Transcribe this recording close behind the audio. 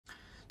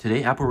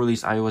Today, Apple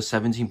released iOS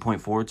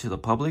 17.4 to the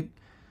public.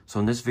 So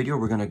in this video,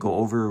 we're going to go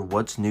over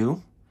what's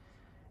new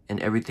and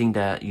everything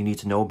that you need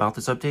to know about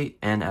this update.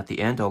 And at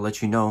the end, I'll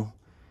let you know,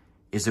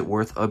 is it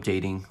worth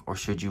updating or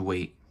should you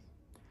wait?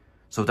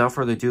 So without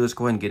further ado, let's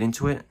go ahead and get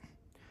into it.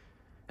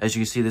 As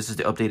you can see, this is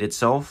the update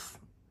itself.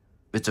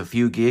 It's a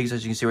few gigs,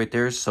 as you can see right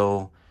there.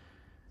 So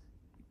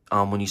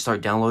when you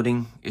start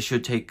downloading, it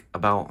should take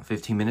about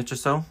 15 minutes or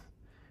so.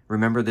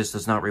 Remember, this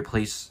does not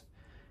replace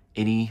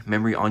any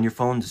memory on your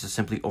phone. This is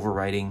simply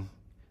overriding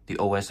the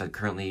OS that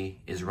currently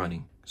is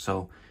running.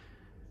 So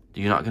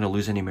you're not going to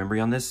lose any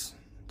memory on this.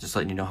 Just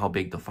letting you know how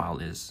big the file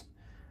is.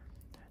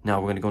 Now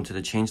we're going to go into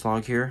the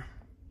changelog here.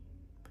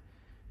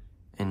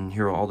 And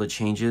here are all the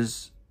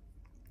changes.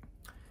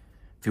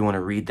 If you want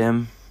to read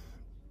them,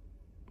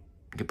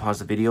 you can pause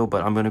the video,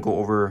 but I'm going to go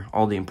over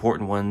all the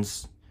important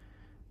ones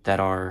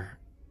that are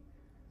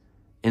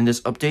in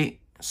this update.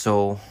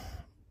 So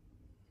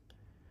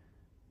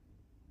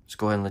let's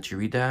go ahead and let you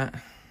read that.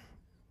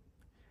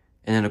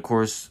 And then of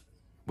course,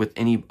 with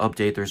any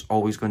update, there's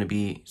always going to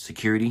be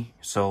security.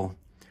 So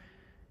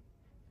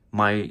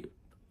my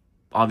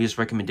obvious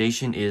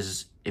recommendation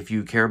is, if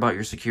you care about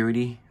your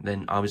security,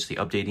 then obviously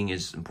updating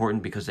is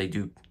important because they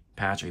do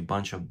patch a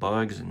bunch of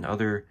bugs and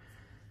other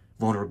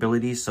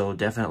vulnerabilities. So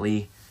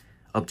definitely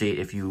update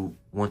if you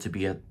want to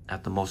be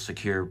at the most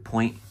secure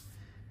point.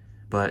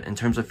 But in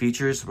terms of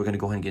features, we're going to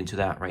go ahead and get into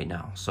that right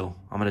now. So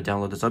I'm going to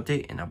download this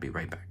update and I'll be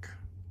right back.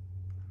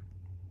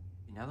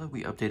 Now that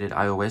we updated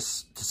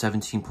iOS to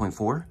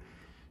 17.4,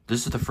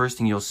 this is the first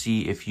thing you'll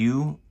see if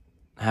you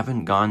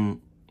haven't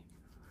gone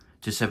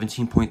to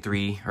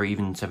 17.3 or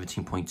even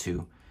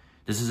 17.2.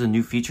 This is a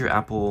new feature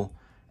Apple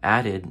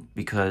added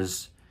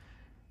because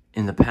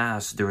in the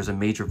past, there was a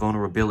major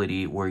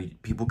vulnerability where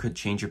people could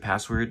change your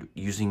password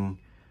using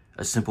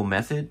a simple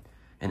method,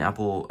 and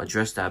Apple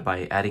addressed that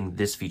by adding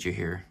this feature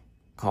here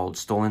called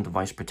Stolen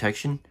Device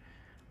Protection,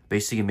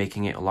 basically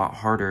making it a lot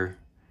harder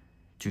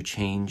to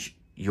change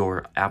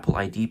your Apple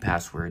ID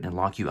password and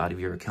lock you out of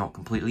your account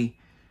completely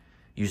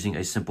using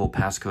a simple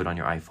passcode on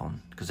your iPhone,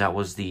 because that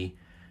was the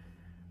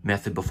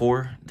method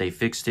before. They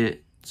fixed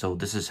it, so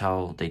this is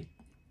how they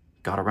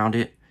got around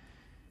it.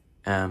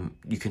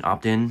 You can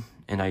opt in,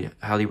 and I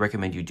highly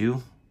recommend you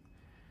do.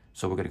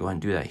 So we're going to go ahead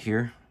and do that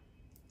here.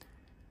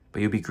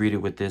 But you'll be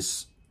greeted with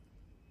this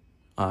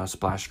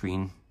splash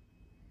screen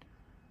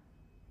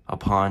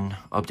upon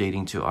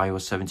updating to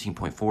iOS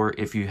 17.4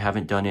 if you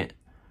haven't done it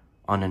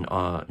on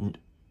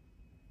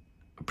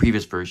a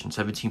previous version,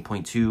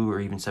 17.2 or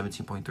even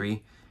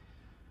 17.3.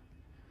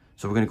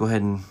 So we're going to go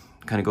ahead and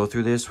kind of go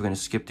through this. We're going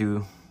to skip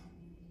through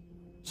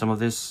some of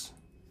this.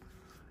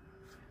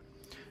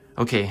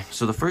 Okay,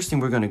 so the first thing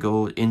we're going to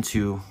go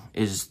into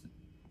is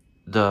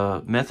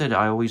the method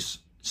I always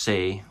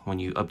say when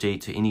you update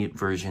to any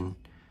version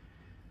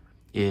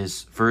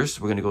is,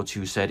 first we're going to go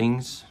to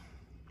settings,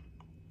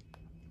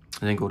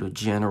 and then go to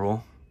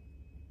general,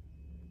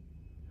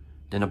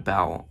 then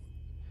about.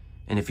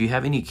 And if you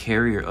have any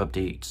carrier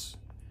updates,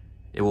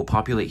 it will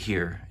populate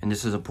here. And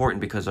this is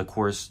important because, of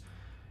course,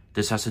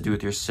 this has to do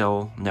with your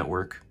cell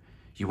network.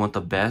 You want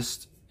the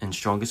best and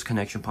strongest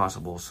connection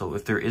possible. So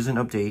if there is an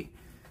update,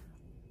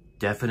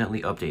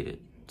 definitely update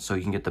it so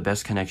you can get the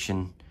best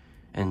connection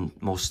and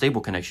most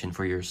stable connection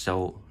for your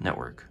cell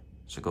network.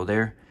 So go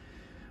there.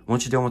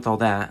 Once you're done with all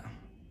that,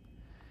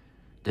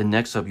 then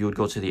next up you would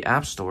go to the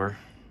App Store,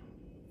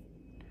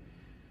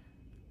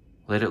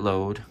 let it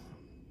load.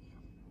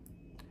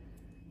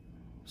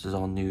 This is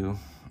all new.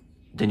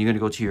 Then you're going to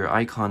go to your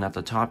icon at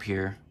the top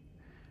here,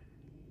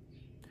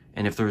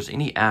 and if there's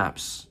any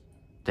apps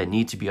that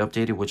need to be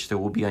updated, which there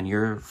will be on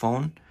your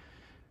phone,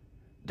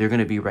 they're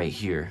going to be right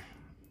here.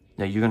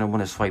 Now you're going to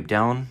want to swipe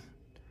down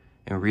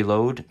and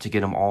reload to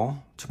get them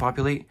all to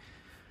populate,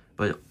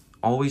 but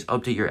always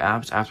update your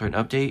apps after an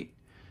update,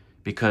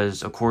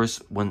 because of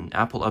course when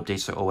Apple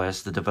updates their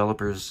OS, the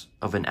developers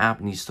of an app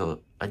needs to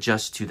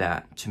adjust to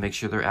that to make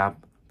sure their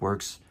app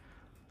works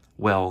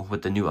well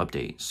with the new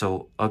update.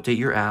 So update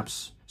your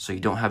apps so you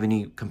don't have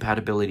any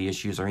compatibility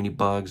issues or any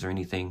bugs or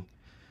anything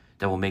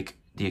that will make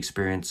the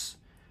experience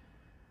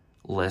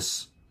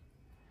less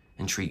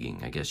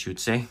intriguing, I guess you would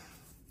say.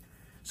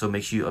 So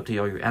make sure you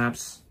update all your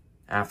apps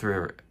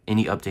after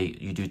any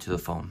update you do to the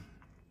phone.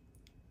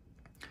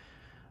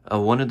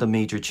 One of the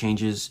major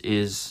changes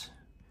is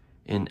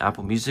in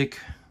Apple Music,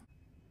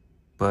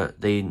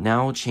 but they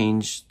now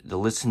changed the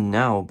Listen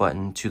Now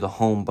button to the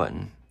Home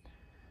button.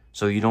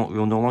 So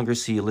you'll no longer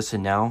see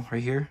Listen Now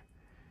right here.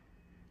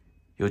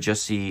 You'll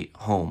just see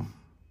Home.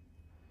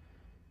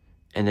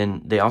 And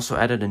then they also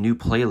added a new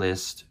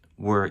playlist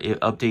where it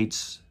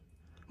updates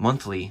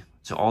monthly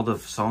to all the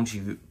songs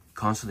you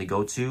constantly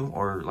go to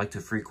or like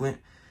to frequent.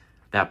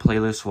 That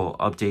playlist will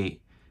update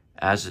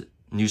as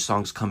new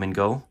songs come and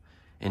go,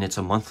 and it's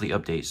a monthly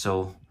update.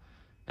 So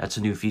that's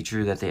a new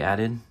feature that they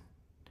added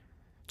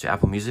to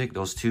Apple Music,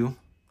 those two.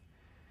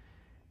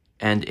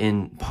 And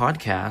in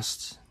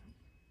podcasts,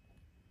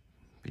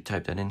 we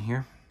type that in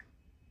here.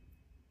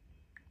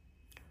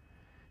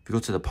 If you go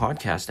to the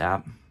podcast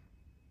app,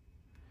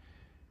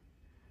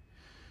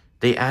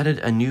 They added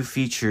a new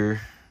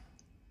feature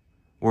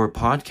where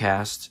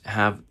podcasts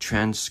have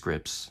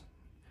transcripts,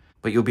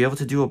 but you'll be able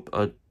to do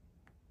a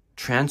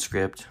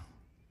transcript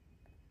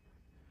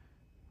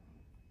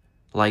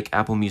like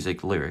Apple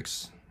Music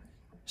lyrics.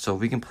 So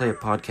if we can play a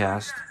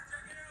podcast,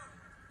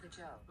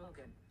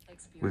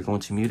 we're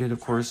going to mute it, of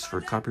course,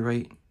 for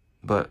copyright.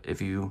 But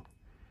if you,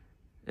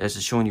 as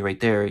it's showing you right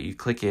there, you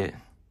click it,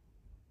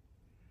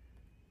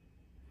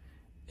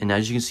 and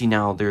as you can see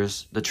now,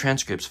 there's the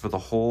transcripts for the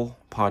whole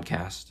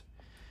podcast.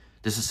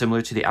 This is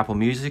similar to the Apple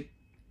Music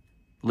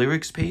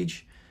lyrics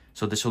page,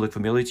 so this will look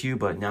familiar to you.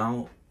 But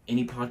now,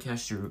 any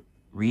podcast you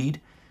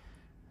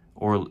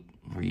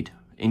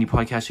any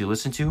podcast you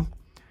listen to,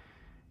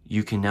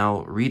 you can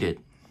now read it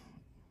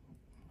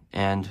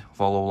and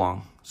follow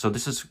along. So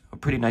this is a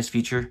pretty nice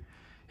feature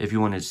if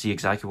you want to see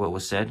exactly what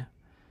was said.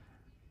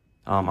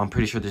 I'm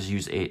pretty sure this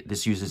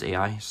uses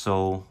AI,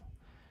 so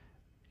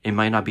it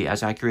might not be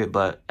as accurate,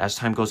 but as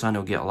time goes on,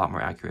 it'll get a lot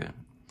more accurate.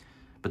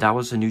 But that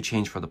was a new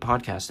change for the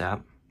podcast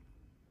app.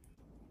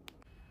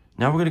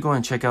 Now we're going to go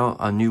and check out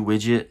a new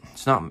widget.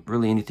 It's not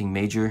really anything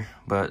major,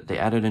 but they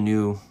added a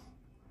new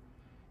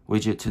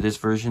widget to this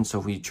version. So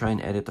if we try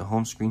and edit the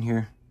home screen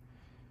here,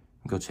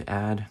 go to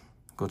add,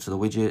 go to the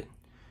widget,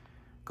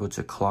 go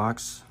to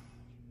clocks.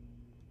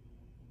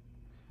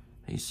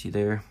 You see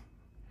there.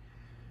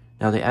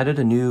 Now they added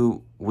a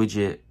new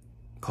widget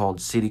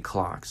called City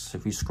Clocks.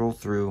 If we scroll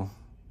through,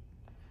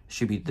 it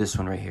should be this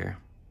one right here.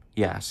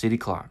 Yeah, City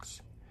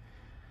Clocks.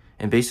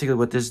 And basically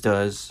what this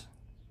does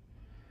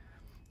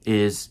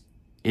is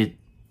it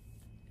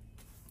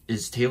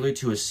is tailored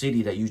to a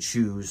city that you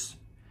choose,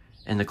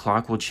 and the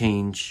clock will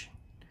change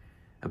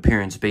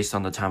appearance based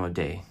on the time of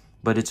day.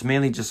 But it's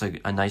mainly just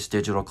a nice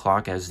digital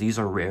clock, as these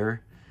are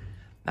rare.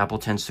 Apple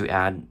tends to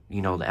add,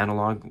 the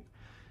analog.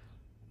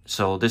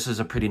 So this is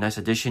a pretty nice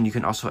addition. You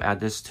can also add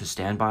this to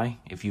standby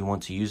if you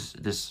want to use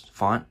this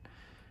font.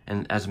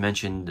 And as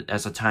mentioned,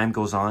 as the time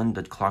goes on,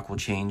 the clock will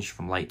change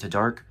from light to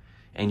dark,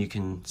 and you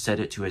can set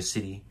it to a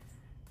city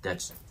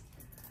that's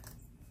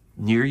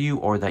near you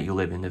or that you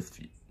live in. If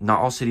not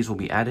all cities will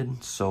be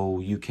added, so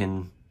you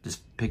can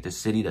just pick the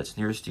city that's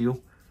nearest to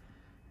you,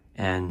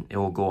 and it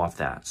will go off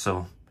that.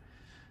 So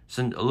it's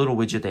a little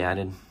widget they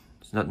added.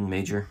 It's nothing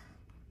major.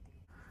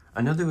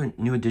 Another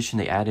new addition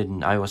they added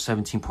in iOS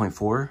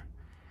 17.4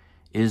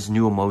 is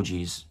new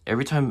emojis.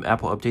 Every time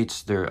Apple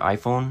updates their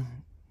iPhone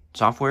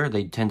software,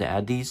 they tend to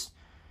add these.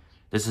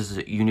 This is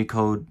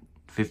Unicode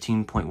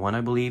 15.1,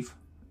 I believe.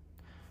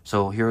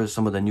 So here are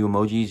some of the new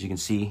emojis. You can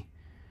see,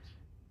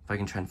 if I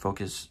can try and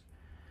focus,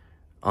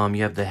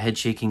 you have the head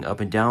shaking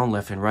up and down,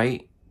 left and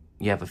right.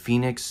 You have a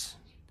phoenix,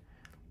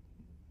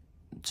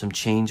 some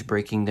change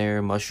breaking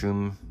there,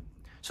 mushroom.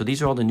 So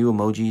these are all the new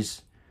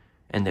emojis,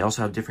 and they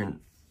also have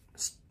different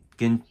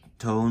skin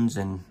tones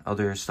and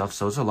other stuff.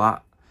 So it's a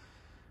lot.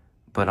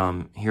 But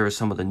here are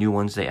some of the new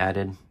ones they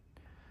added.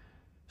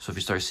 So if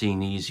you start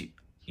seeing these,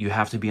 you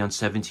have to be on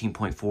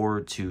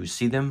 17.4 to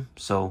see them.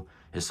 So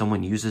if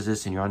someone uses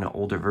this and you're on an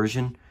older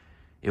version,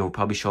 it will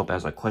probably show up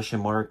as a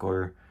question mark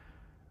or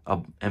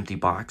an empty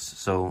box.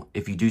 So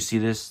if you do see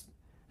this,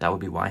 that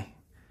would be why.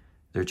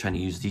 They're trying to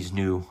use these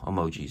new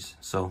emojis.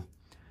 So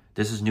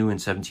this is new in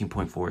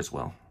 17.4 as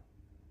well.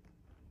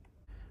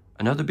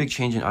 Another big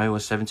change in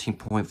iOS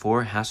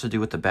 17.4 has to do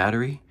with the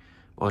battery.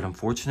 But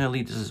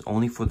unfortunately, this is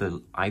only for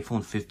the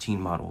iPhone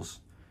 15 models.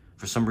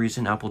 For some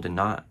reason, Apple did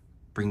not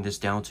bring this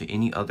down to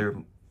any other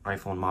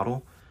iPhone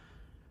model.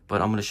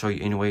 But I'm going to show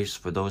you anyways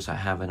for those that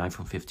have an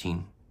iPhone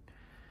 15.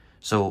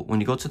 So when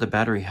you go to the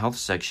battery health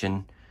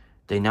section,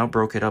 they now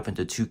broke it up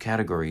into two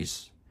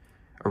categories.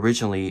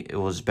 Originally, it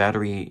was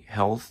battery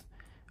health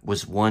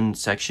was one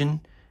section,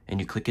 and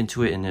you click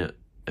into it and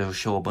it'll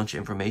show a bunch of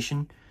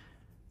information.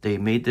 They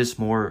made this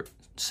more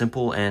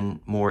simple and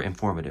more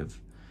informative.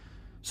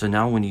 So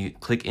now when you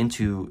click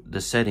into the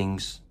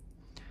settings,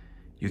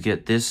 you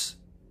get this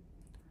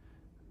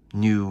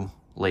new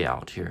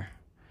layout here.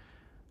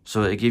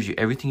 So it gives you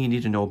everything you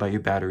need to know about your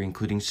battery,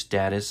 including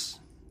status,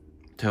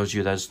 tells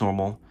you that it's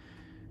normal,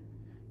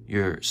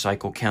 your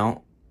cycle count.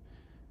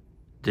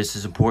 This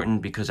is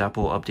important because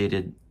Apple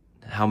updated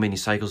how many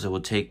cycles it will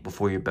take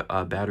before your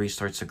battery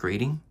starts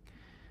degrading.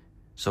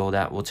 So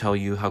that will tell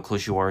you how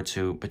close you are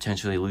to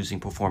potentially losing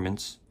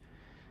performance.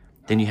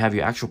 Then you have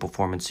your actual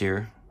performance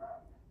here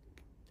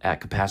at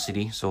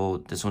capacity. So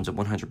this one's at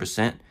 100%.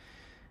 And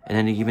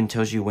then it even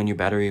tells you when your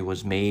battery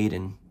was made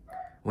and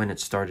when it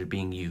started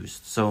being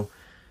used. So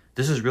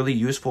this is really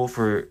useful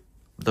for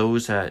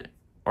those that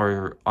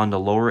are on the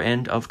lower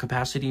end of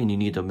capacity and you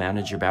need to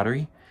manage your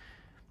battery.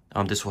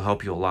 This will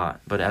help you a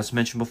lot. But as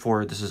mentioned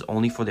before, this is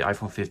only for the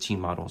iPhone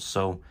 15 models.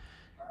 So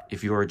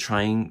if you are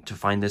trying to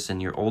find this in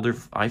your older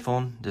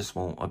iPhone, this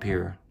won't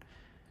appear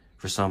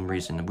for some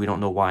reason. We don't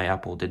know why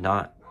Apple did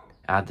not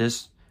add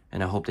this,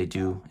 and I hope they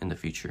do in the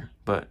future.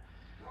 But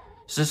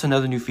it's just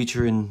another new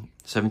feature in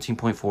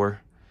 17.4 for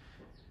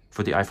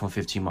the iPhone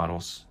 15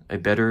 models, a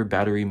better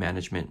battery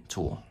management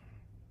tool.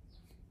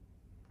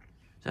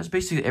 That's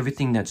basically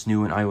everything that's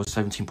new in iOS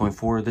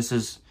 17.4. This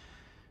is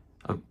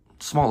a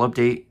small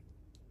update.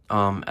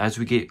 As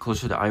we get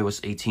closer to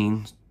iOS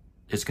 18,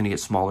 it's going to get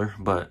smaller,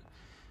 but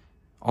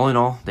all in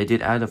all, they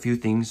did add a few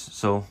things,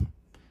 so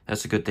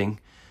that's a good thing.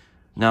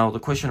 Now, the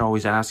question I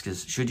always ask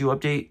is, should you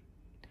update?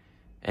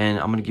 And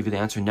I'm going to give you the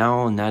answer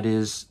now, and that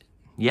is,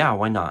 yeah,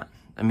 why not?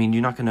 I mean,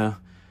 you're not going to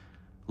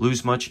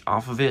lose much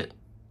off of it.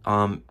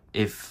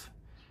 If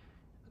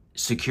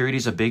security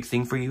is a big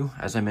thing for you,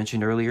 as I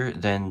mentioned earlier,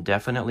 then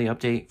definitely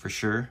update for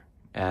sure,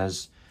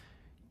 as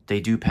they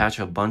do patch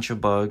a bunch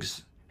of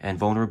bugs and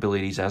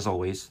vulnerabilities as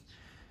always.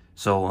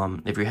 So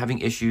if you're having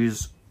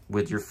issues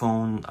with your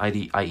phone,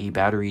 i.e.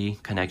 battery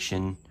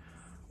connection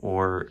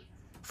or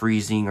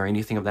freezing or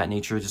anything of that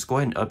nature, just go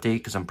ahead and update,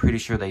 because I'm pretty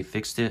sure they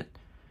fixed it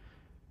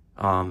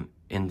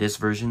in this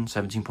version,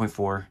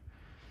 17.4.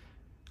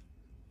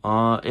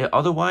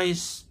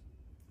 Otherwise,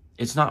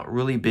 it's not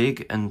really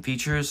big in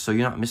features, so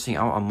you're not missing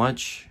out on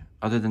much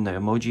other than the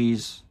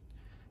emojis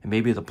and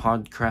maybe the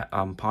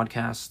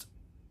podcast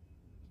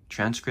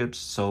transcripts.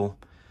 So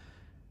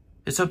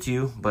it's up to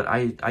you, but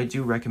I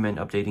do recommend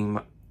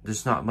updating.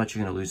 There's not much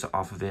you're going to lose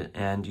off of it,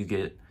 and you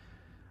get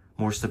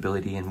more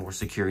stability and more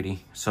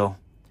security. So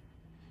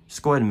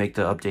just go ahead and make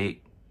the update.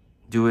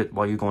 Do it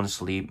while you're going to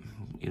sleep.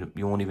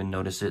 You won't even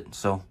notice it.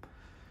 So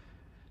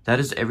that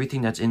is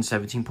everything that's in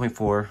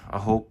 17.4. I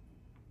hope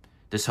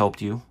this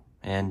helped you,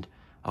 and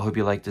I hope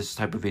you liked this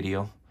type of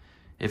video.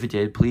 If it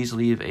did, please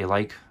leave a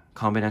like,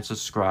 comment, and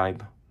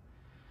subscribe,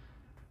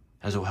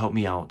 as it will help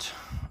me out.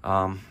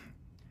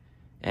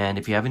 And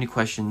if you have any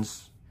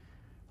questions,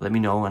 let me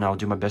know, and I'll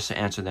do my best to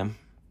answer them.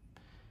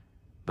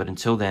 But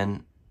until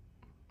then,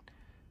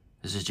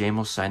 this is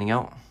JMO signing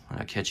out, and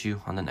I'll catch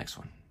you on the next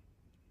one.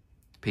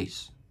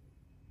 Peace.